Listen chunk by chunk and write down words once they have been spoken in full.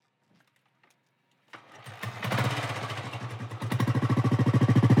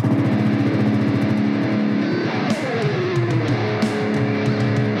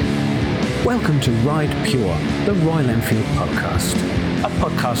Welcome to Ride Pure, the Royal Enfield podcast. A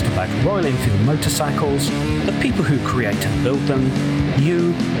podcast about Royal Enfield motorcycles, the people who create and build them,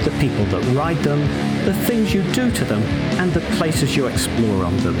 you, the people that ride them, the things you do to them, and the places you explore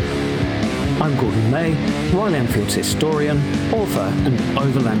on them. I'm Gordon May, Royal Enfield's historian, author and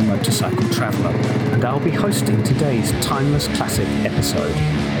overland motorcycle traveller, and I'll be hosting today's Timeless Classic episode.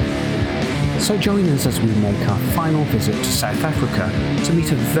 So join us as we make our final visit to South Africa to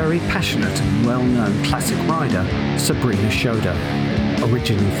meet a very passionate and well-known classic rider, Sabrina Schoeder.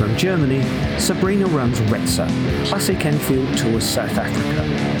 Originally from Germany, Sabrina runs Retsa, Classic Enfield Tours South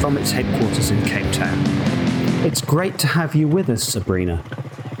Africa, from its headquarters in Cape Town. It's great to have you with us, Sabrina.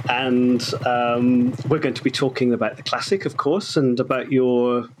 And we're going to be talking about the Classic, of course, and about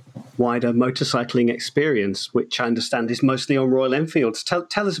your wider motorcycling experience, which I understand is mostly on Royal Enfields. Tell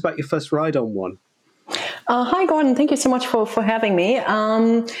us about your first ride on one. Hi, Gordon. Thank you so much for having me.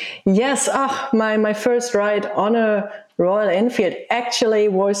 Yes, my first ride on a Royal Enfield actually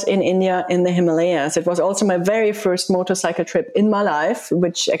was in India in the Himalayas. It was also my very first motorcycle trip in my life,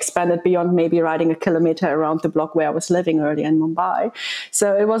 which expanded beyond maybe riding a kilometer around the block where I was living earlier in Mumbai.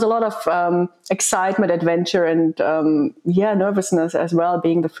 So it was a lot of excitement, adventure, and nervousness as well,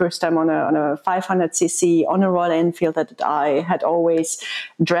 being the first time on a 500cc on a Royal Enfield that I had always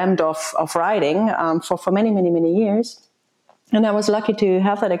dreamt of riding for many, many, many years. And I was lucky to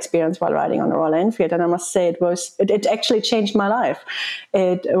have that experience while riding on a Royal Enfield. And I must say it actually changed my life.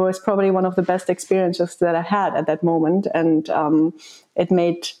 It was probably one of the best experiences that I had at that moment. And it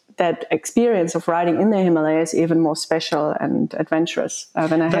made that experience of riding in the Himalayas even more special and adventurous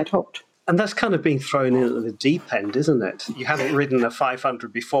than I had hoped. And that's kind of being thrown in at the deep end, isn't it? You haven't ridden a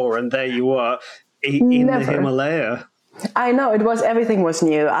 500 before, and there you are in the Himalaya. I know, everything was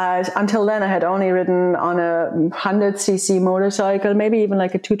new. Until then, I had only ridden on a 100cc motorcycle, maybe even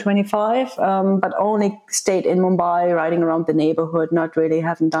like a 225, but only stayed in Mumbai, riding around the neighborhood, not really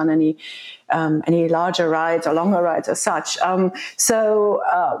haven't done any larger rides or longer rides as such.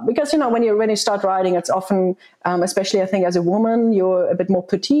 Because, when you start riding, it's often, especially I think as a woman, you're a bit more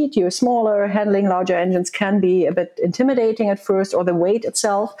petite, you're smaller, handling larger engines can be a bit intimidating at first, or the weight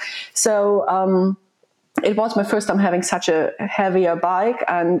itself. So, it was my first time having such a heavier bike,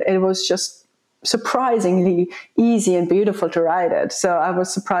 and it was just surprisingly easy and beautiful to ride it. So I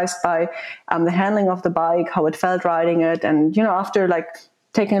was surprised by the handling of the bike, how it felt riding it. And, after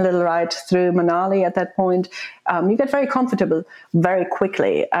taking a little ride through Manali at that point, you get very comfortable very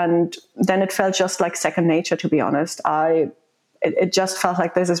quickly. And then it felt just like second nature, to be honest. It just felt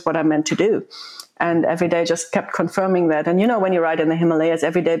like this is what I meant to do. And every day just kept confirming that. And, when you ride in the Himalayas,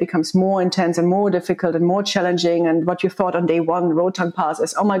 every day becomes more intense and more difficult and more challenging. And what you thought on day one, Rotang Pass,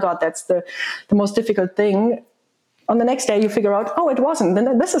 is, oh my God, that's the most difficult thing. On the next day, you figure out, oh, it wasn't.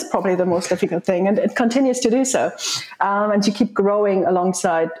 Then this is probably the most difficult thing. And it continues to do so. And you keep growing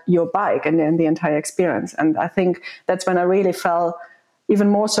alongside your bike and the entire experience. And I think that's when I really fell even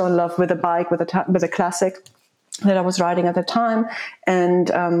more so in love with a bike, with a classic that I was riding at the time, and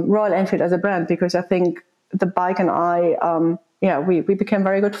Royal Enfield as a brand, because I think the bike and I, we became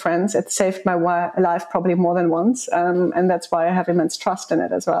very good friends. It saved my life probably more than once, and that's why I have immense trust in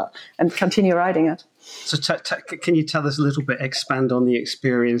it as well, and continue riding it. So can you tell us a little bit, expand on the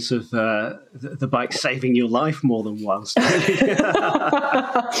experience of the bike saving your life more than once?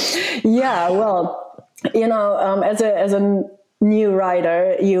 Yeah, well, as a new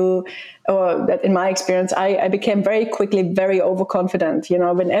rider, in my experience, I became very quickly very overconfident.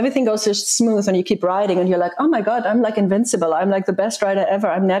 When everything goes so smooth and you keep riding and you're like, oh my God, I'm like invincible. I'm like the best rider ever.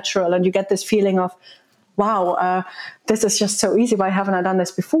 I'm natural. And you get this feeling of, wow, this is just so easy. Why haven't I done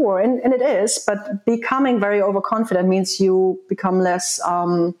this before? And it is, but becoming very overconfident means you become less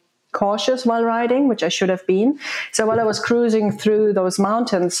cautious while riding, which I should have been. So while I was cruising through those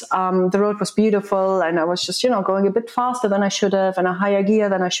mountains, the road was beautiful, and I was just, going a bit faster than I should have, and a higher gear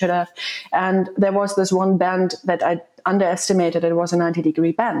than I should have. And there was this one bend that I underestimated. It was a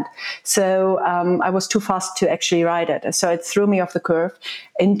 90-degree bend. So I was too fast to actually ride it. So it threw me off the curve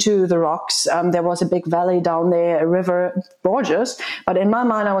into the rocks. There was a big valley down there, a river, gorgeous. But in my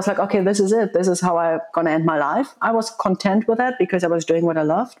mind, I was like, okay, this is it. This is how I'm going to end my life. I was content with that because I was doing what I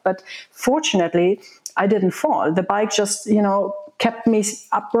loved. But fortunately, I didn't fall. The bike just, kept me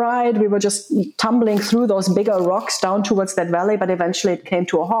upright. We were just tumbling through those bigger rocks down towards that valley, but eventually it came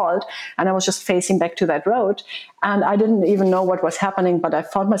to a halt, and I was just facing back to that road. And I didn't even know what was happening, but I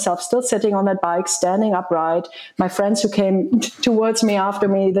found myself still sitting on that bike, standing upright. My friends who came towards me after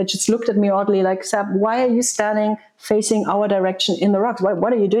me, they just looked at me oddly like, Seb, why are you standing facing our direction in the rocks?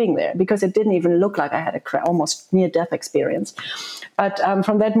 What are you doing there? Because it didn't even look like I had a almost near-death experience. But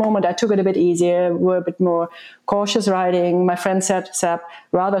from that moment, I took it a bit easier, were a bit more cautious riding. My friend said, Seb,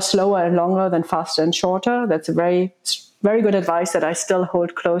 rather slower and longer than faster and shorter. That's a very, very good advice that I still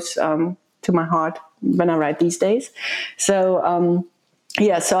hold close to my heart when I ride these days. So,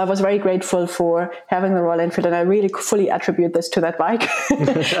 so I was very grateful for having the Royal Enfield, and I really fully attribute this to that bike,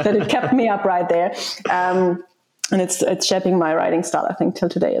 that it kept me upright there. And it's shaping my riding style, I think, till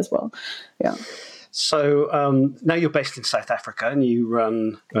today as well. Yeah. So now you're based in South Africa and you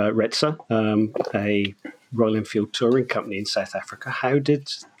run Retsa, a Royal Enfield touring company in South Africa. How did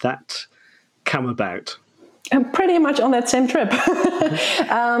that come about? Pretty much on that same trip.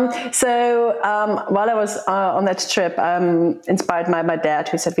 While I was on that trip, inspired by my dad,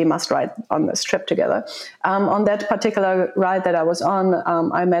 who said we must ride on this trip together. On that particular ride that I was on,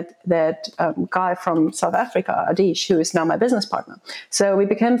 I met that guy from South Africa, Adish, who is now my business partner. So we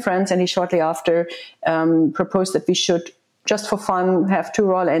became friends, and he shortly after proposed that we should, just for fun, have 2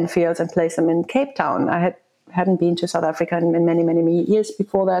 Royal Enfields and place them in Cape Town. I hadn't been to South Africa in many, many years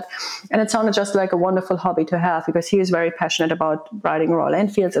before that. And it sounded just like a wonderful hobby to have, because he is very passionate about riding Royal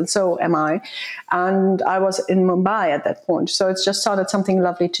Enfields, and so am I. And I was in Mumbai at that point. So it just sounded something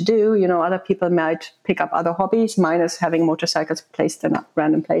lovely to do. You know, other people might pick up other hobbies. Mine is having motorcycles placed in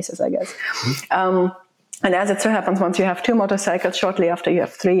random places, I guess. And as it so happens, once you have 2 motorcycles, shortly after you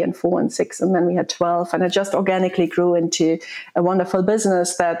have 3 and 4 and 6, and then we had 12. And it just organically grew into a wonderful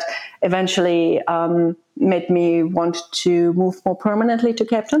business that eventually made me want to move more permanently to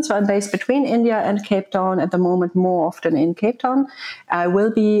Cape Town. So I'm based between India and Cape Town at the moment, more often in Cape Town. I will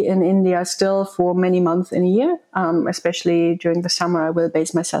be in India still for many months in a year, especially during the summer. I will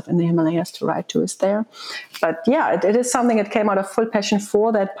base myself in the Himalayas to ride tours there. But yeah, it is something that came out of full passion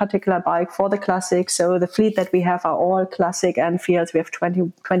for that particular bike, for the classic. So the fleet that we have are all classic Enfields. We have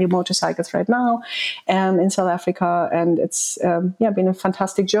 20 motorcycles right now in South Africa. And it's been a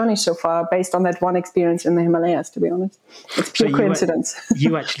fantastic journey so far, based on that one experience in the Himalayas, to be honest. It's pure coincidence.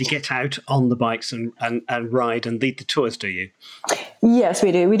 You actually get out on the bikes and ride and lead the tours, do you? Yes,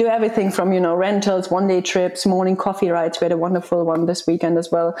 we do. We do everything from, rentals, one-day trips, morning coffee rides. We had a wonderful one this weekend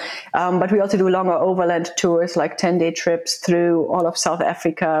as well. But we also do longer overland tours, like 10-day trips through all of South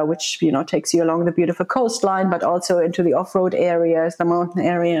Africa, which, takes you along the beautiful coastline, but also into the off-road areas, the mountain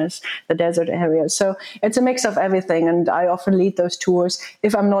areas, the desert areas. So it's a mix of everything. And I often lead those tours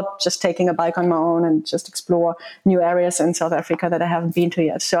if I'm not just taking a bike on my own and just explore new areas in South Africa that I haven't been to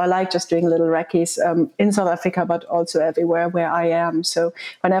yet. So I like just doing little recce's in South Africa, but also everywhere where I am. So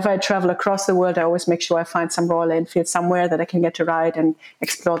whenever I travel across the world, I always make sure I find some Royal Enfield somewhere that I can get to ride and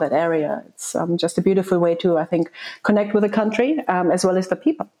explore that area. It's just a beautiful way to, I think, connect with the country as well as the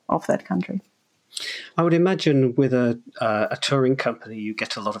people of that country. I would imagine with a touring company, you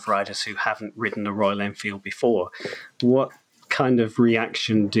get a lot of riders who haven't ridden a Royal Enfield before. What kind of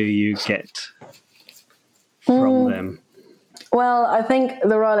reaction do you get from them? Well, I think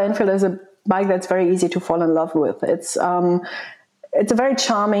the Royal Enfield is a bike that's very easy to fall in love with. It's a very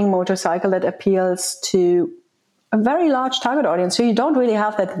charming motorcycle that appeals to a very large target audience. So you don't really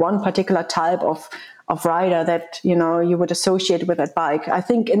have that one particular type of rider that, you would associate with that bike. I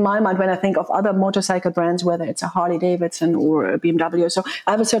think in my mind, when I think of other motorcycle brands, whether it's a Harley Davidson or a BMW, so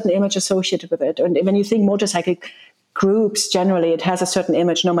I have a certain image associated with it. And when you think motorcycle groups, generally, it has a certain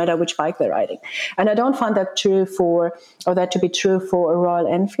image no matter which bike they're riding. And I don't find that to be true for a Royal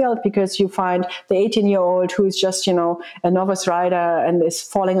Enfield, because you find the 18-year-old who's just, a novice rider and is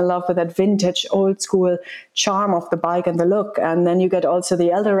falling in love with that vintage, old school charm of the bike and the look. And then you get also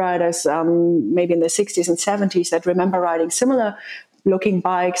the elder riders, maybe in the 60s and 70s, that remember riding similar looking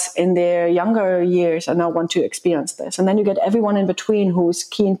bikes in their younger years and now want to experience this. And then you get everyone in between who's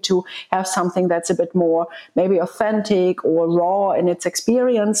keen to have something that's a bit more maybe authentic or raw in its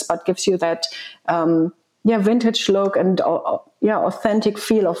experience, but gives you that vintage look and authentic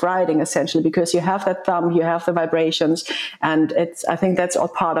feel of riding, essentially, because you have that thumb, you have the vibrations, and I think that's all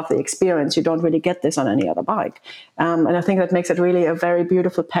part of the experience. You don't really get this on any other bike. And I think that makes it really a very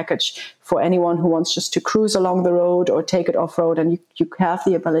beautiful package for anyone who wants just to cruise along the road or take it off-road, and you have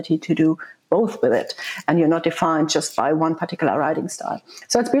the ability to do both with it, and you're not defined just by one particular riding style.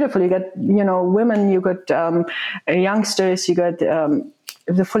 So it's beautiful. You get, women, you get youngsters, you get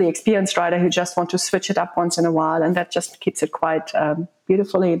the fully experienced rider who just want to switch it up once in a while, and that just keeps it quite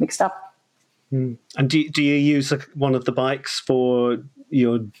beautifully mixed up. And do you use one of the bikes for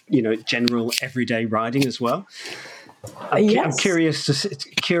general everyday riding as well. Yes. I'm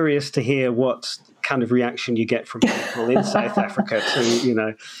curious to hear what kind of reaction you get from people in South Africa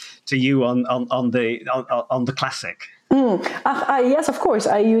to you on the Classic. Yes, of course.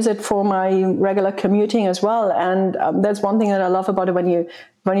 I use it for my regular commuting as well, and that's one thing that I love about it.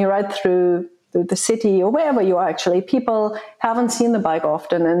 When you ride through the city or wherever you are, actually, people haven't seen the bike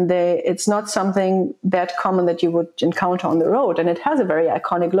often, and it's not something that common that you would encounter on the road, and it has a very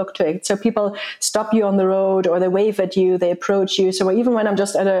iconic look to it. So people stop you on the road, or they wave at you, they approach you. So even when I'm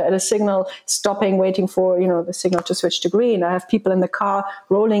just at a signal, stopping, waiting for the signal to switch to green, I have people in the car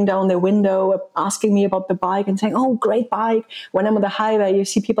rolling down their window, asking me about the bike and saying, "Oh, great bike." When I'm on the highway, you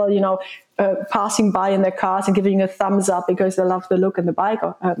see people, passing by in their cars and giving a thumbs up because they love the look and the bike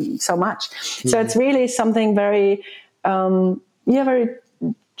so much. Mm-hmm. So it's really something very, very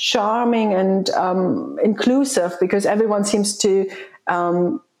charming and inclusive, because everyone seems to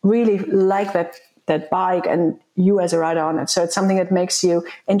really like that bike and you as a rider on it. So it's something that makes you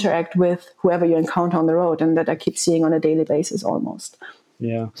interact with whoever you encounter on the road, and that I keep seeing on a daily basis almost.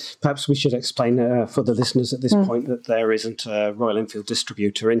 Yeah, perhaps we should explain for the listeners at this point that there isn't a Royal Enfield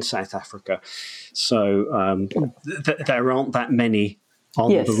distributor in South Africa. So there aren't that many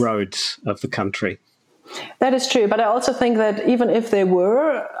on the roads of the country. That is true. But I also think that even if they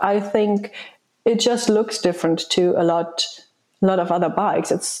were, I think it just looks different to a lot of other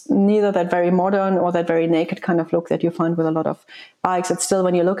bikes. It's neither that very modern or that very naked kind of look that you find with a lot of bikes. It's still,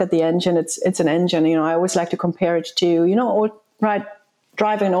 when you look at the engine, it's an engine. I always like to compare it to,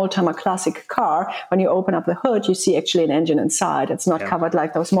 driving an old-timer classic car. When you open up the hood, you see actually an engine inside. It's not covered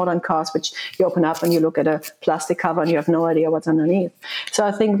like those modern cars, which you open up and you look at a plastic cover and you have no idea what's underneath. So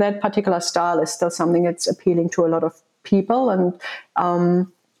I think that particular style is still something that's appealing to a lot of people, and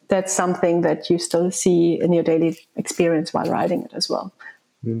that's something that you still see in your daily experience while riding it as well.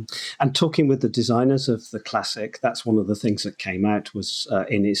 And talking with the designers of the Classic, that's one of the things that came out was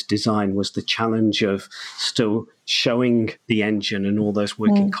in its design was the challenge of still showing the engine and all those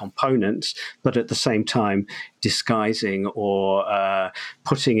working components, but at the same time disguising or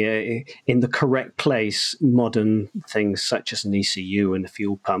putting it in the correct place modern things such as an ECU and a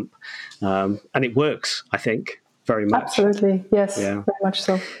fuel pump. And it works, I think, very much. Absolutely, yes, very much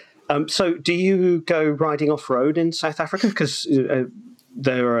so. So do you go riding off-road in South Africa? Because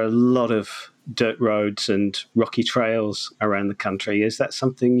there are a lot of dirt roads and rocky trails around the country. Is that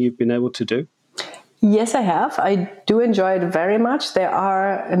something you've been able to do? Yes, I have. I do enjoy it very much. There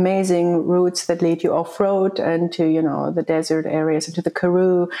are amazing routes that lead you off-road and to, the desert areas, and to the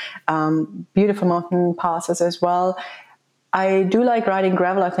Karoo, beautiful mountain passes as well. I do like riding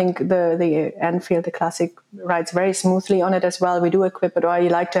gravel. I think the Enfield, the Classic, rides very smoothly on it as well. We do equip it, or I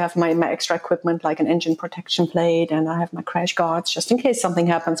like to have my extra equipment, like an engine protection plate, and I have my crash guards just in case something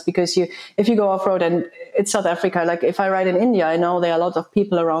happens. Because if you go off-road, and it's South Africa, like if I ride in India, I know there are a lot of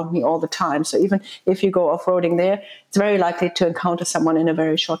people around me all the time. So even if you go off-roading there, it's very likely to encounter someone in a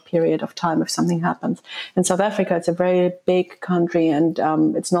very short period of time if something happens. In South Africa, it's a very big country, and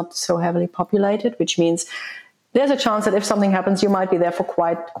it's not so heavily populated, which means there's a chance that if something happens, you might be there for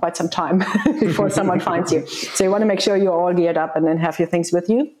quite some time before someone finds you. So you want to make sure you're all geared up and then have your things with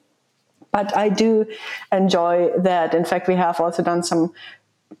you. But I do enjoy that. In fact, we have also done some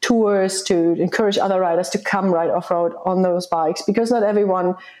tours to encourage other riders to come ride off-road on those bikes, because not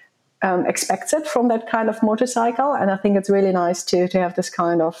everyone expects it from that kind of motorcycle. And I think it's really nice to have this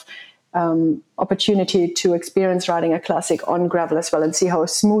kind of opportunity to experience riding a Classic on gravel as well, and see how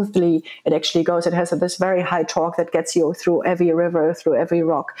smoothly it actually goes. It has this very high torque that gets you through every river, through every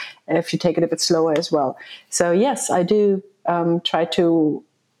rock, if you take it a bit slower as well. So yes, I do try to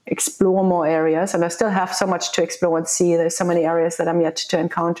explore more areas, and I still have so much to explore and see. There's so many areas that I'm yet to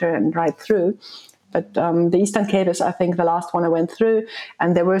encounter and ride through. But the Eastern Cape is, I think, the last one I went through,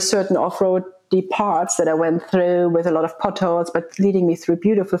 and there were certain off-road parts that I went through with a lot of potholes, but leading me through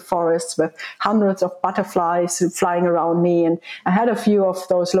beautiful forests with hundreds of butterflies flying around me. And I had a few of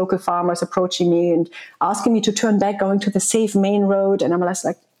those local farmers approaching me and asking me to turn back, going to the safe main road. And I'm just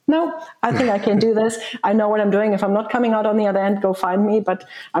like, no, I think I can do this. I know what I'm doing. If I'm not coming out on the other end, go find me. But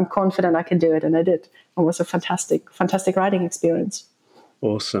I'm confident I can do it. And I did. It was a fantastic riding experience.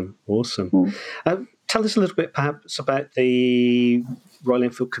 Awesome. Tell us a little bit perhaps about the Royal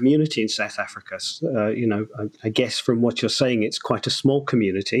Enfield community in South Africa. I guess from what you're saying, it's quite a small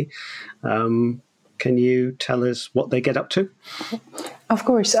community. Can you tell us what they get up to? Of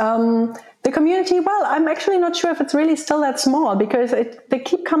course. The community, well, I'm actually not sure if it's really still that small, because they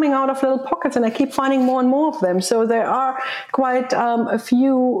keep coming out of little pockets, and I keep finding more and more of them. So there are quite a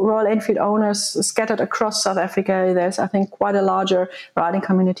few Royal Enfield owners scattered across South Africa. There's, I think, quite a larger riding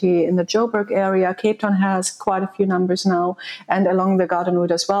community in the Joburg area. Cape Town has quite a few numbers now, and along the Garden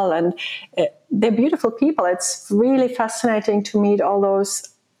Route as well. And they're beautiful people. It's really fascinating to meet all those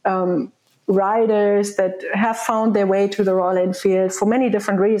riders that have found their way to the Royal Enfield for many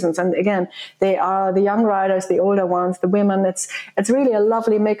different reasons. And again, they are the young riders, the older ones, the women. It's really a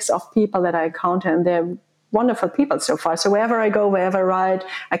lovely mix of people that I encounter, and they're wonderful people so far. So wherever I go, wherever I ride,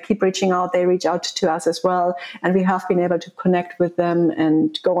 I keep reaching out. They reach out to us as well. And we have been able to connect with them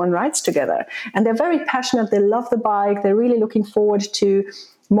and go on rides together. And they're very passionate. They love the bike. They're really looking forward to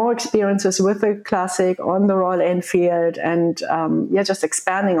more experiences with the Classic on the Royal Enfield, and just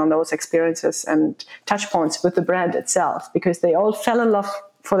expanding on those experiences and touch points with the brand itself, because they all fell in love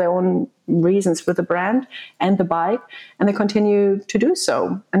for their own reasons with the brand and the bike, and they continue to do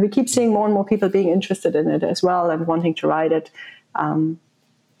so. And we keep seeing more and more people being interested in it as well and wanting to ride it.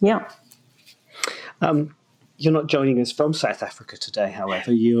 You're not joining us from South Africa today,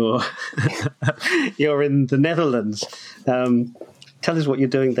 however. You're in the Netherlands. Tell us what you're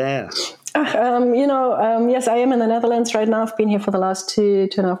doing there. Yes, I am in the Netherlands right now. I've been here for the last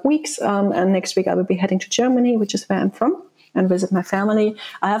 2.5 weeks. And next week I will be heading to Germany, which is where I'm from, and visit my family.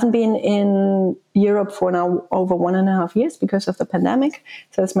 I haven't been in Europe for now over 1.5 years because of the pandemic.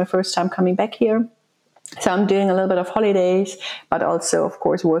 So it's my first time coming back here. So I'm doing a little bit of holidays, but also, of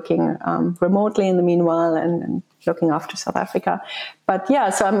course, working remotely in the meanwhile and looking after South Africa. But yeah,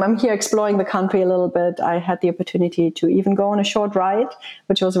 so I'm here exploring the country a little bit. I had the opportunity to even go on a short ride,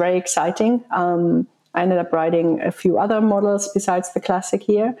 which was very exciting. I ended up riding a few other models besides the Classic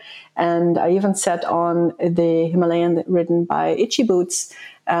here. And I even sat on the Himalayan ridden by Itchy Boots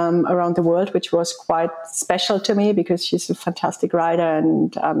around the world, which was quite special to me because she's a fantastic rider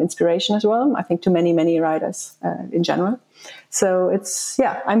and inspiration as well, I think, to many, many riders in general. So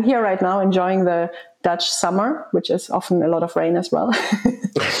I'm here right now enjoying the Dutch summer, which is often a lot of rain as well.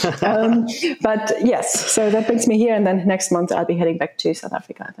 But yes, so that brings me here. And then next month I'll be heading back to South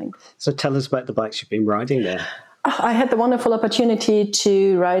Africa, I think. So tell us about the bikes you've been riding there. I had the wonderful opportunity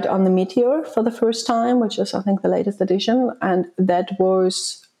to ride on the Meteor for the first time, which is, I think, the latest edition. And that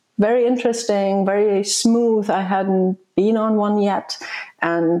was very interesting, very smooth. I hadn't been on one yet.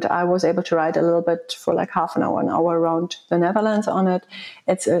 And I was able to ride a little bit for like half an hour around the Netherlands on it.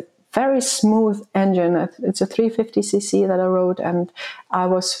 It's a very smooth engine. It's a 350cc that I rode, and I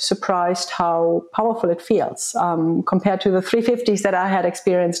was surprised how powerful it feels compared to the 350s that I had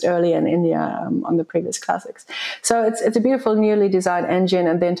experienced early in India on the previous Classics. So it's a beautiful, newly designed engine,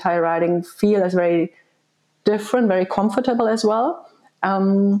 and the entire riding feel is very different, very comfortable as well.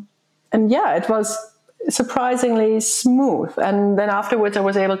 It was surprisingly smooth. And then afterwards I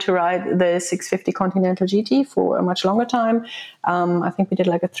was able to ride the 650 Continental GT for a much longer time. I think we did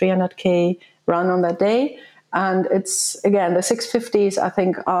like a 300k run on that day. And it's, again, the 650s, I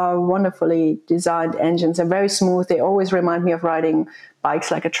think, are wonderfully designed engines. They're very smooth. They always remind me of riding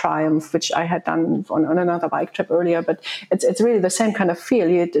bikes like a Triumph, which I had done on another bike trip earlier. But it's really the same kind of feel.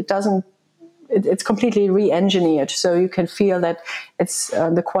 It's completely re-engineered, so you can feel that it's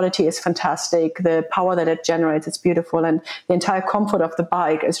the quality is fantastic, the power that it generates, it's beautiful, and the entire comfort of the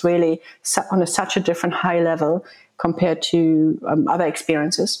bike is really on such a different high level compared to other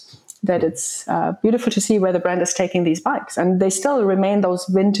experiences, that it's beautiful to see where the brand is taking these bikes. And they still remain those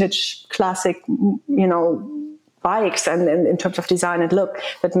vintage, classic, bikes, and in terms of design and look,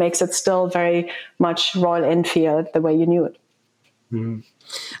 that makes it still very much Royal Enfield the way you knew it. Mm.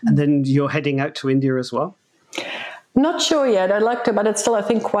 And then you're heading out to India as well? Not sure yet. I'd like to, but it's still, I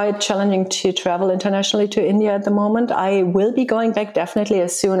think, quite challenging to travel internationally to India at the moment. I will be going back definitely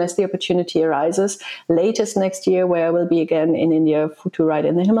as soon as the opportunity arises, latest next year, where I will be again in India to ride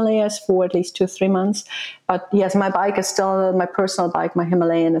in the Himalayas for at least 2 or 3 months. But yes, my bike is still, my personal bike, my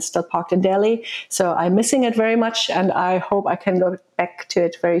Himalayan, is still parked in Delhi. So I'm missing it very much, and I hope I can go back to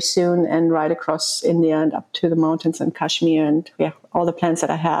it very soon and ride across India and up to the mountains and Kashmir and all the plans that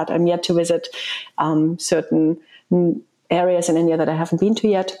I had. I'm yet to visit certain areas in India that I haven't been to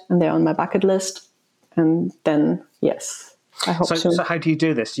yet, and they're on my bucket list. And then, yes, I hope so. So how do you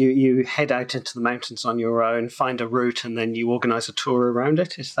do this? You head out into the mountains on your own, find a route, and then you organise a tour around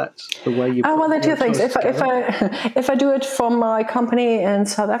it? Is that the way you? Well, there are two things. If I do it from my company in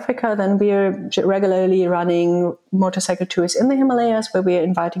South Africa, then we are regularly running motorcycle tours in the Himalayas, where we are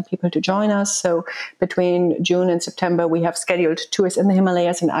inviting people to join us. So between June and September, we have scheduled tours in the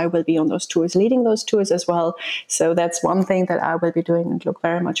Himalayas, and I will be on those tours, leading those tours as well. So that's one thing that I will be doing and look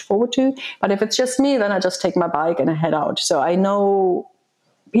very much forward to. But if it's just me, then I just take my bike and I head out. So I know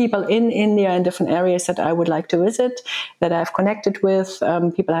people in India in different areas that I would like to visit, that I've connected with,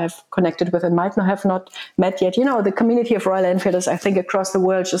 people I've connected with and might not have not met yet. You know, the community of Royal Enfielders, I think, across the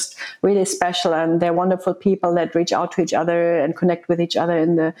world, just really special, and they're wonderful people that reach out to each other and connect with each other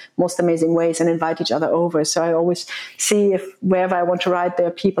in the most amazing ways and invite each other over. So I always see if wherever I want to ride, there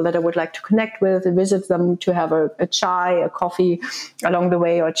are people that I would like to connect with, visit them, to have a chai, a coffee along the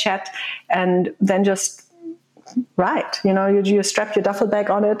way, or chat, and then just ride. You know, you strap your duffel bag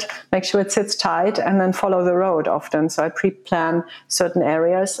on it, make sure it sits tight, and then follow the road often. So I pre-plan certain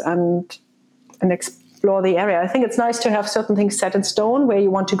areas and explore the area. I think it's nice to have certain things set in stone, where you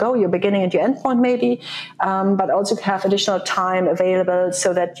want to go, your beginning and your end point maybe, but also have additional time available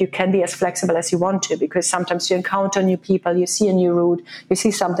so that you can be as flexible as you want to, because sometimes you encounter new people, you see a new route, you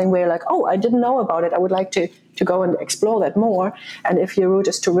see something where you're like, oh, I didn't know about it, I would like to go and explore that more. And if your route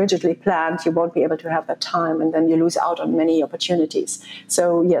is too rigidly planned, you won't be able to have that time, and then you lose out on many opportunities.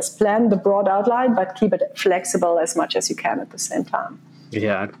 So yes, plan the broad outline, but keep it flexible as much as you can at the same time.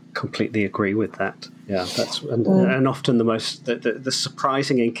 Yeah, I completely agree with that. Yeah, and often the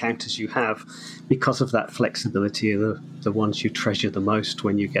surprising encounters you have because of that flexibility are the ones you treasure the most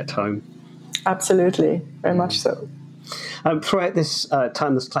when you get home. Absolutely, very much so. Throughout this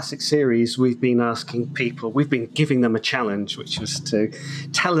Timeless Classic series, we've been giving them a challenge, which was to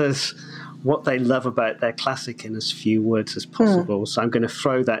tell us what they love about their classic in as few words as possible. So I'm going to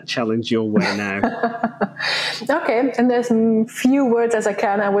throw that challenge your way now. Okay, and there's few words as I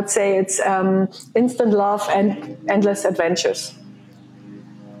can. I would say it's instant love and endless adventures.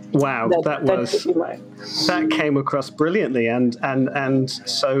 Wow, that came across brilliantly and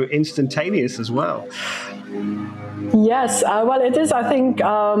so instantaneous as well. Yes, well, it is. I think.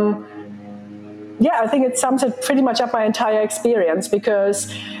 I think it sums it pretty much up my entire experience,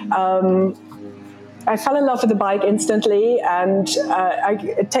 because I fell in love with the bike instantly, and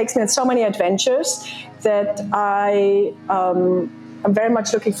it takes me on so many adventures that I'm very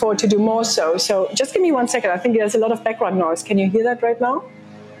much looking forward to do more so. So just give me 1 second. I think there's a lot of background noise. Can you hear that right now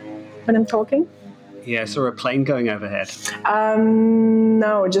when I'm talking? Yes, or a plane going overhead.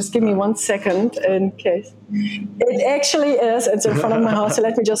 No, just give me 1 second in case. It actually is. It's in front of my house. So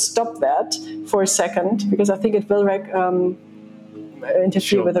let me just stop that for a second, because I think it will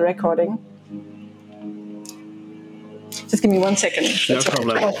interfere with the recording. Just give me 1 second. No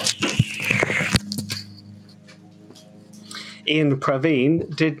problem. Ian,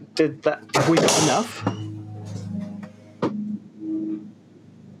 Praveen, did that? Have we got enough?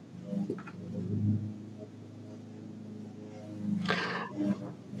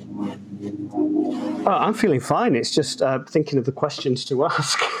 Oh, I'm feeling fine. It's just thinking of the questions to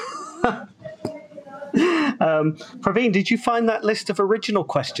ask. Praveen, did you find that list of original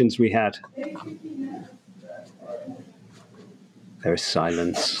questions we had? There is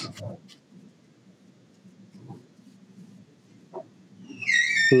silence.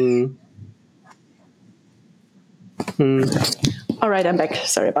 All right, I'm back.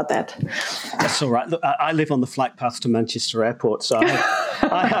 Sorry about that. That's all right. Look, I live on the flight path to Manchester Airport, so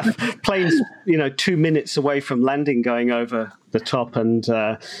I have planes, 2 minutes away from landing going over the top. And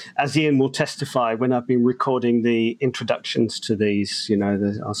as Ian will testify, when I've been recording the introductions to these,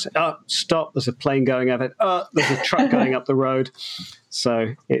 I'll say, "Oh, stop! There's a plane going over. Oh, there's a truck going up the road."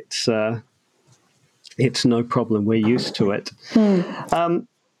 So it's no problem. We're used to it.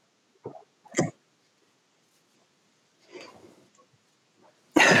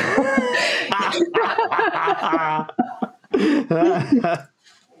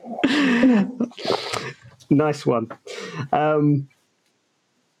 Nice one.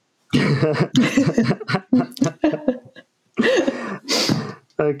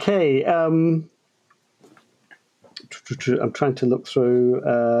 Okay. I'm trying to look through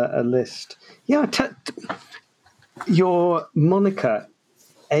a list. Yeah, your moniker,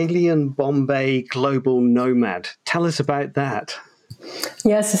 Alien Bombay Global Nomad. Tell us about that.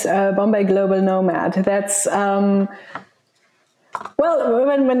 Yes, Bombay Global Nomad. That's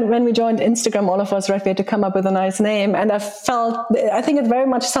when we joined Instagram, all of us, right, we had to come up with a nice name, and I think it very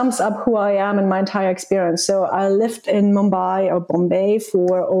much sums up who I am and my entire experience. So I lived in Mumbai or Bombay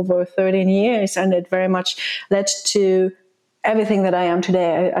for over 13 years, and it very much led to everything that I am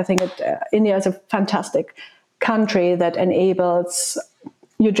today. I think India is a fantastic country that enables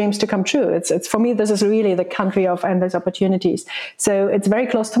your dreams to come true. It's for me, this is really the country of endless opportunities. So it's very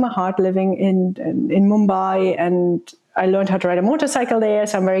close to my heart living in Mumbai, and I learned how to ride a motorcycle there.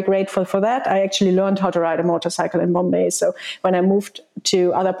 So I'm very grateful for that. I actually learned how to ride a motorcycle in Bombay. So when I moved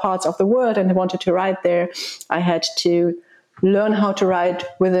to other parts of the world and wanted to ride there, I had to learn how to ride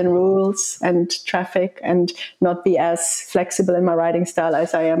within rules and traffic and not be as flexible in my riding style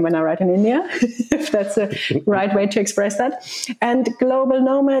as I am when I ride in India, if that's the right way to express that. And global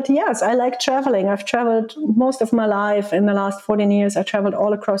nomad, yes, I like traveling. I've traveled most of my life. In the last 14 years, I traveled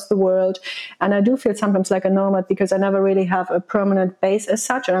all across the world. And I do feel sometimes like a nomad because I never really have a permanent base as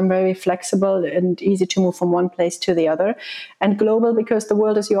such. And I'm very flexible and easy to move from one place to the other. And global because the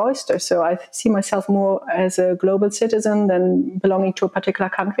world is your oyster. So I see myself more as a global citizen than belonging to a particular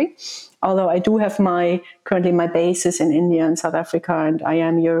country. Although I do have currently my bases in India and South Africa, and I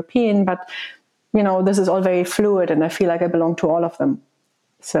am European, but this is all very fluid, and I feel like I belong to all of them.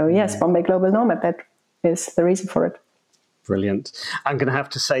 So yes, Bombay Global Nomad, that is the reason for it. Brilliant. I'm going to have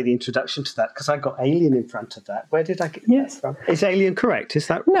to say the introduction to that because I got Alien in front of that. Where did I get that from? Is Alien correct? Is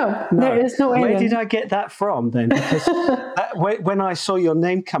that no? There is no Alien. Where did I get that from then? Because when I saw your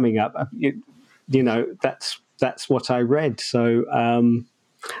name coming up, that's what I read. So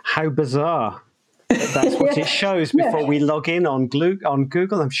how bizarre. That's what it shows before we log in on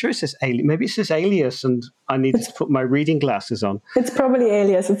Google. I'm sure it says Alien. Maybe it says Alias, and I need to put my reading glasses on. It's probably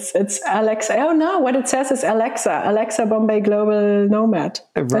Alias. It's Alexa. Oh no, what it says is Alexa. Alexa Bombay Global Nomad.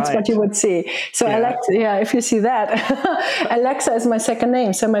 Right. That's what you would see. So Alexa, if you see that, Alexa is my second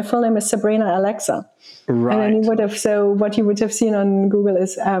name. So my full name is Sabrina Alexa. Right. And then what you would have seen on Google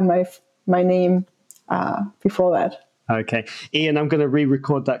is my name before that. Okay. Ian, I'm going to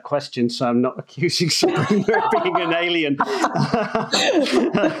re-record that question so I'm not accusing Sabrina of being an alien.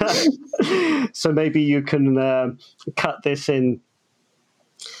 So maybe you can cut this in.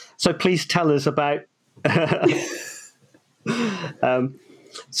 So please tell us about...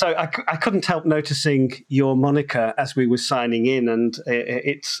 So I couldn't help noticing your moniker as we were signing in, and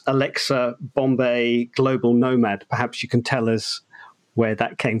it's Alexa Bombay Global Nomad. Perhaps you can tell us where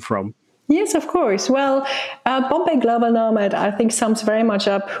that came from. Yes, of course. Well, Bombay Global Nomad, I think, sums very much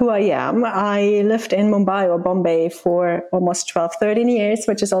up who I am. I lived in Mumbai or Bombay for almost 13 years,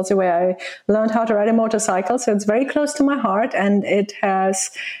 which is also where I learned how to ride a motorcycle. So it's very close to my heart, and it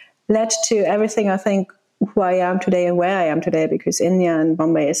has led to everything, I think, who I am today and where I am today, because India and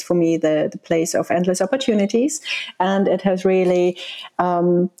Bombay is for me the place of endless opportunities. And it has really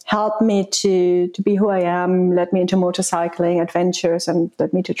helped me to be who I am, led me into motorcycling adventures, and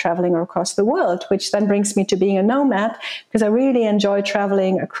led me to traveling across the world, which then brings me to being a nomad, because I really enjoy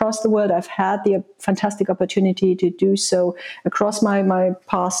traveling across the world. I've had the fantastic opportunity to do so across my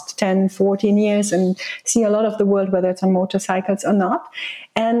past 10, 14 years and see a lot of the world, whether it's on motorcycles or not.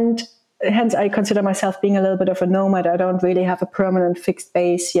 And hence, I consider myself being a little bit of a nomad. I don't really have a permanent fixed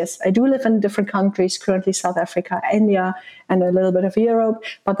base. Yes, I do live in different countries, currently South Africa, India, and a little bit of Europe,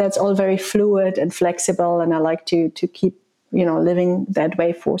 but that's all very fluid and flexible, and I like to keep living that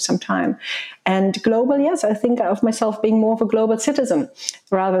way for some time. And global, yes, I think of myself being more of a global citizen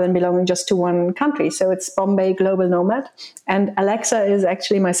rather than belonging just to one country. So it's Bombay Global Nomad. And Alexa is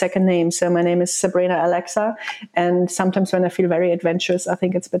actually my second name. So my name is Sabrina Alexa. And sometimes when I feel very adventurous, I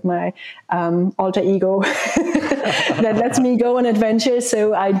think it's a bit my alter ego that lets me go on adventures.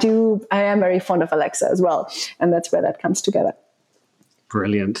 So I am very fond of Alexa as well. And that's where that comes together.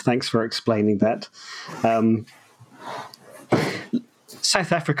 Brilliant. Thanks for explaining that.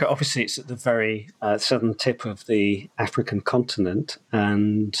 South Africa, obviously, it's at the very southern tip of the African continent,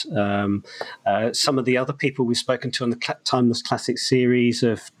 and some of the other people we've spoken to on the Timeless Classic series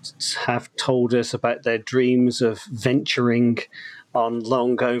have told us about their dreams of venturing on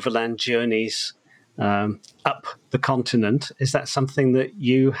long overland journeys up the continent. Is that something that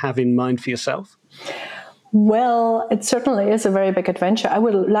you have in mind for yourself? Well, it certainly is a very big adventure. I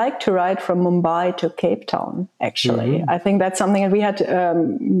would like to ride from Mumbai to Cape Town, actually. Mm-hmm. I think that's something that we had,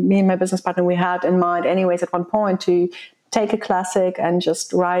 me and my business partner, we had in mind anyways at one point to take a classic and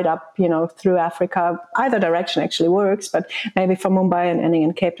just ride up, through Africa. Either direction actually works, but maybe from Mumbai and ending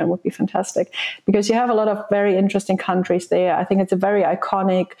in Cape Town would be fantastic because you have a lot of very interesting countries there. I think it's a very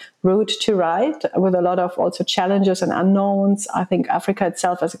iconic route to ride with a lot of also challenges and unknowns. I think Africa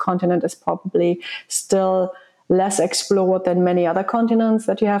itself as a continent is probably still less explored than many other continents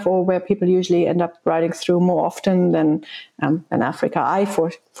that you have, or where people usually end up riding through more often than Africa. I,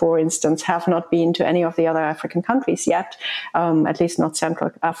 for instance, have not been to any of the other African countries yet, at least not Central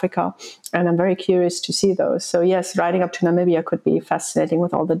Africa, and I'm very curious to see those. So yes, riding up to Namibia could be fascinating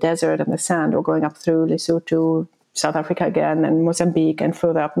with all the desert and the sand, or going up through Lesotho, South Africa again, and Mozambique, and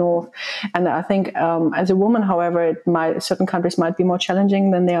further up north. And I think as a woman, however, certain countries might be more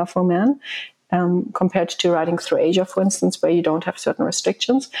challenging than they are for men, compared to riding through Asia, for instance, where you don't have certain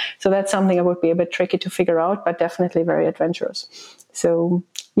restrictions. So that's something that would be a bit tricky to figure out, but definitely very adventurous. So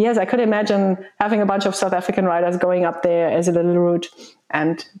yes, I could imagine having a bunch of South African riders going up there as a little route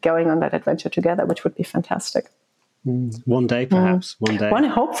and going on that adventure together, which would be fantastic. One day, perhaps. One day.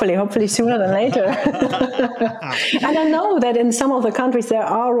 Hopefully sooner than later. And I know that in some of the countries there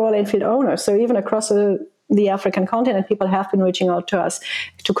are Royal Enfield owners. So even across the African continent, people have been reaching out to us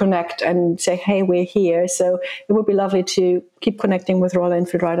to connect and say, hey, we're here. So it would be lovely to keep connecting with Royal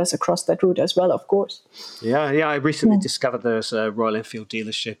Enfield riders across that route as well, of course. Yeah. I recently discovered there's a Royal Enfield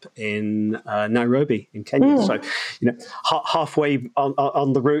dealership in Nairobi in Kenya. So, halfway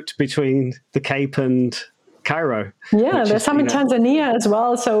on the route between the Cape and Cairo. Yeah, there's some in Tanzania as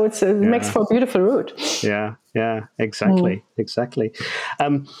well, so it makes for a beautiful route. Yeah, exactly.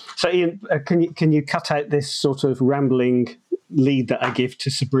 So Ian, can you cut out this sort of rambling lead that I give to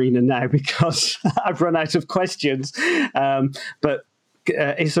Sabrina now, because I've run out of questions. But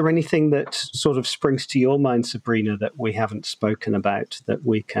is there anything that sort of springs to your mind, Sabrina, that we haven't spoken about that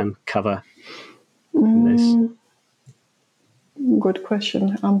we can cover in this? Good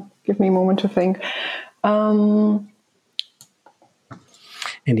question. Give me a moment to think.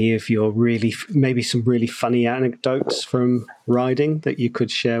 Any of your maybe some really funny anecdotes from riding that you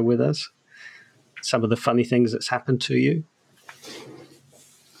could share with us? Some of the funny things that's happened to you?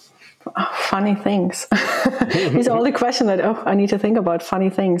 Funny things. These are all the questions that I need to think about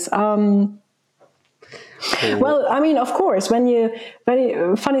funny things. Well, I mean, of course, when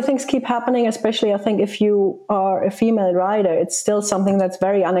funny things keep happening, especially I think if you are a female rider, it's still something that's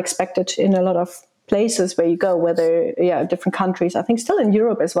very unexpected in a lot of places where you go, whether different countries. I think still in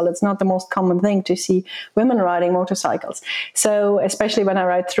Europe as well, it's not the most common thing to see women riding motorcycles. So especially when I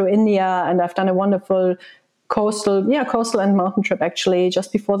ride through India, and I've done a wonderful coastal and mountain trip actually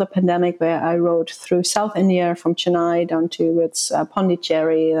just before the pandemic, where I rode through South India from Chennai down towards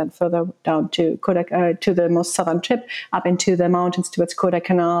Pondicherry, and further down to Kodak, to the most southern tip, up into the mountains towards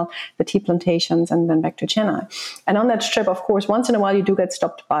Kodaikanal, the tea plantations, and then back to Chennai. And on that trip, of course, once in a while you do get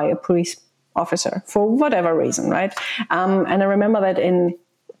stopped by a police officer for whatever reason, right? And I remember that in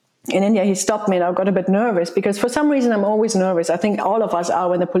India, he stopped me, and I got a bit nervous, because for some reason I'm always nervous. I think all of us are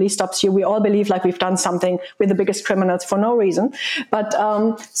when the police stops you. We all believe like we've done something, we're the biggest criminals for no reason. But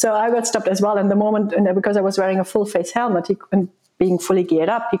so I got stopped as well. And the moment, because I was wearing a full face helmet, and being fully geared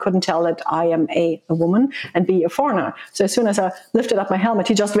up, he couldn't tell that I am A, woman, and B, a foreigner. So as soon as I lifted up my helmet,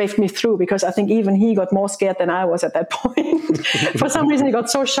 he just waved me through, because I think even he got more scared than I was at that point. For some reason, he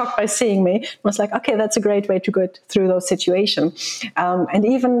got so shocked by seeing me. I was like, okay, that's a great way to get through those situations. And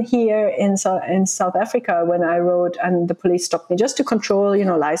even here in South Africa, when I rode and the police stopped me just to control,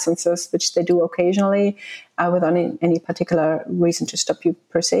 licenses, which they do occasionally, without any particular reason to stop you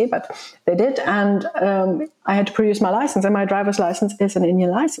per se, but they did. And I had to produce my license, and my driver's license is an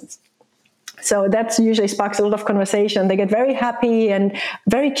Indian license. So that usually sparks a lot of conversation. They get very happy and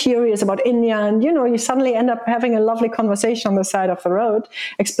very curious about India. And, you suddenly end up having a lovely conversation on the side of the road,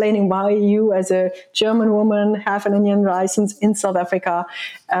 explaining why you as a German woman have an Indian license in South Africa.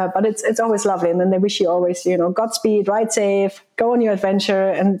 But it's always lovely. And then they wish you always, Godspeed, ride safe, go on your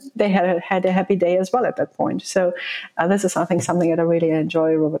adventure. And they had a happy day as well at that point. So this is, I think, something that I really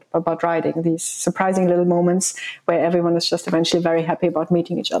enjoy about riding, these surprising little moments where everyone is just eventually very happy about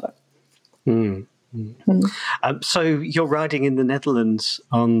meeting each other. So you're riding in the Netherlands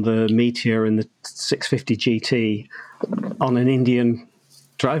on the Meteor and the 650 GT on an Indian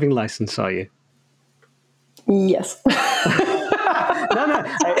driving license, are you? Yes. No,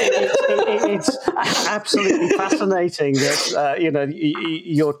 it's absolutely fascinating that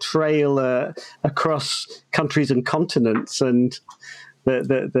your trail across countries and continents, and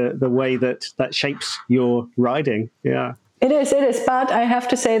the way that shapes your riding. Yeah. It is. But I have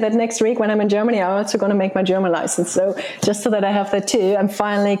to say that next week when I'm in Germany, I'm also going to make my German license. So just so that I have that too, I'm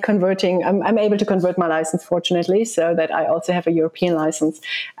finally converting. I'm able to convert my license, fortunately, so that I also have a European license.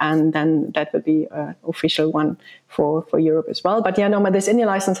 And then that will be an official one for Europe as well. But this Indian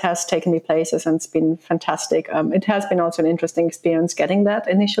license has taken me places, and it's been fantastic. It has been also an interesting experience getting that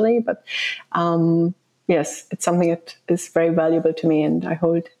initially. But yes, it's something that is very valuable to me, and I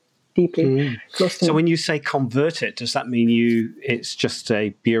hold deeply close to me. So when you say convert it, does that mean it's just a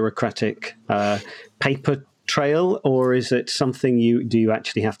bureaucratic paper trail, or is it something do you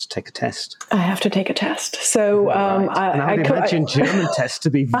actually have to take a test? I have to take a test. So I would imagine German tests to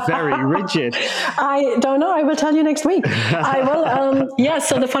be very rigid. I don't know. I will tell you next week. I will.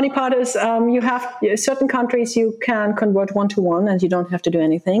 So the funny part is you have certain countries you can convert 1-to-1 and you don't have to do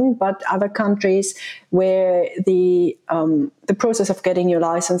anything. But other countries where the process of getting your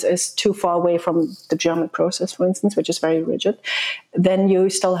license is too far away from the German process, for instance, which is very rigid, then you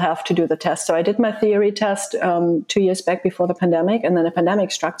still have to do the test. So I did my theory test 2 years back before the pandemic, and then the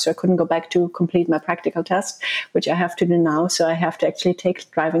pandemic struck, so I couldn't go back to complete my practical test, which I have to do now. So I have to actually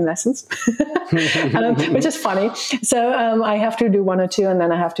take driving lessons, which is funny. So I have to do 1 or 2, and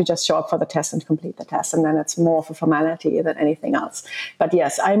then I have to just show up for the test and complete the test. And then it's more of a formality than anything else. But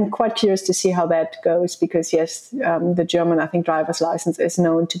yes, I'm quite curious to see how that goes, because yes, the German, I think, driver's license is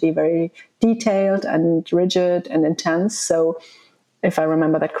known to be very detailed and rigid and intense. So if I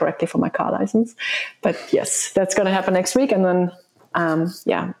remember that correctly for my car license. But yes, that's going to happen next week. And then,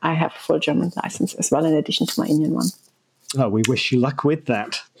 I have a full German license as well, in addition to my Indian one. Oh, we wish you luck with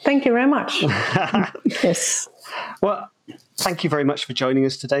that. Thank you very much. Yes. Well, thank you very much for joining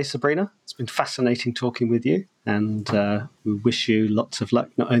us today, Sabrina. It's been fascinating talking with you. And we wish you lots of luck,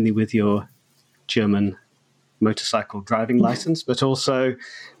 not only with your German motorcycle driving license, but also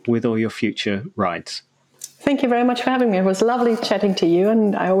with all your future rides. Thank you very much for having me. It was lovely chatting to you,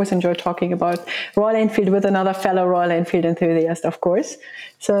 and I always enjoy talking about Royal Enfield with another fellow Royal Enfield enthusiast, of course.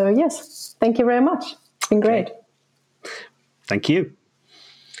 So yes, thank you very much. It's been great. Thank you.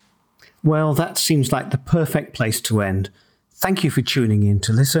 Well, that seems like the perfect place to end. Thank you for tuning in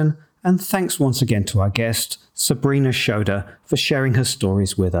to listen, and thanks once again to our guest, Sabrina Schroeder, for sharing her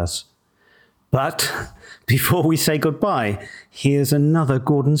stories with us. But before we say goodbye, here's another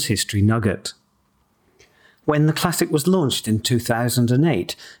Gordon's History Nugget. When the Classic was launched in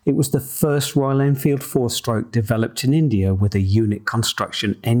 2008, it was the first Royal Enfield 4-stroke developed in India with a unit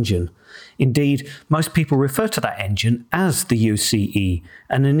construction engine. Indeed, most people refer to that engine as the UCE,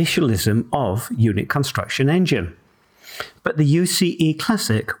 an initialism of unit construction engine. But the UCE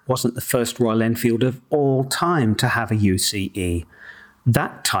Classic wasn't the first Royal Enfield of all time to have a UCE.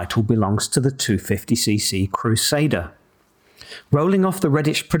 That title belongs to the 250cc Crusader. Rolling off the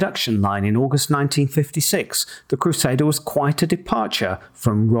Redditch production line in August 1956, the Crusader was quite a departure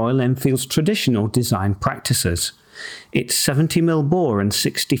from Royal Enfield's traditional design practices. Its 70mm bore and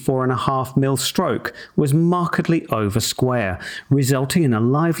 64.5mm stroke was markedly over square, resulting in a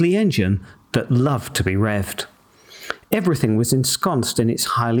lively engine that loved to be revved. Everything was ensconced in its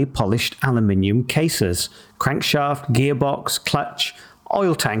highly polished aluminium cases: crankshaft, gearbox, clutch,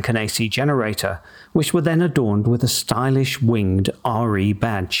 oil tank and AC generator, which were then adorned with a stylish winged RE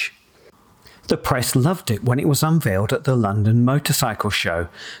badge. The press loved it when it was unveiled at the London Motorcycle Show,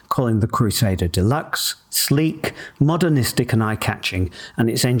 calling the Crusader deluxe, sleek, modernistic and eye-catching, and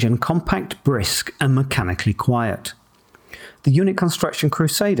its engine compact, brisk and mechanically quiet. The unit construction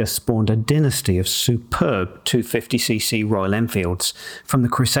Crusader spawned a dynasty of superb 250cc Royal Enfields, from the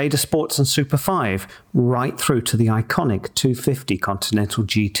Crusader Sports and Super 5 right through to the iconic 250 Continental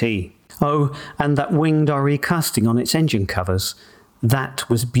GT. Oh, and that winged RE casting on its engine covers, that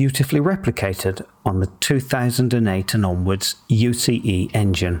was beautifully replicated on the 2008 and onwards UCE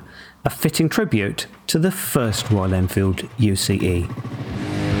engine, a fitting tribute to the first Royal Enfield UCE.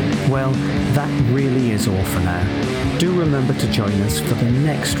 Well, that really is all for now. Do remember to join us for the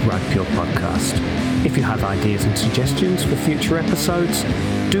next Ride Pure podcast. If you have ideas and suggestions for future episodes,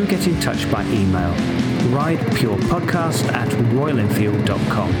 do get in touch by email,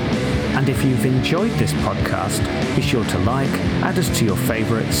 ridepurepodcast@royalenfield.com. And if you've enjoyed this podcast, be sure to like, add us to your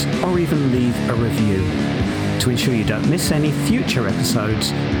favourites, or even leave a review. To ensure you don't miss any future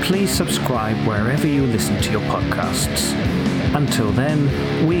episodes, please subscribe wherever you listen to your podcasts. Until then,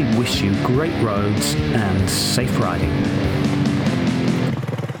 we wish you great roads and safe riding.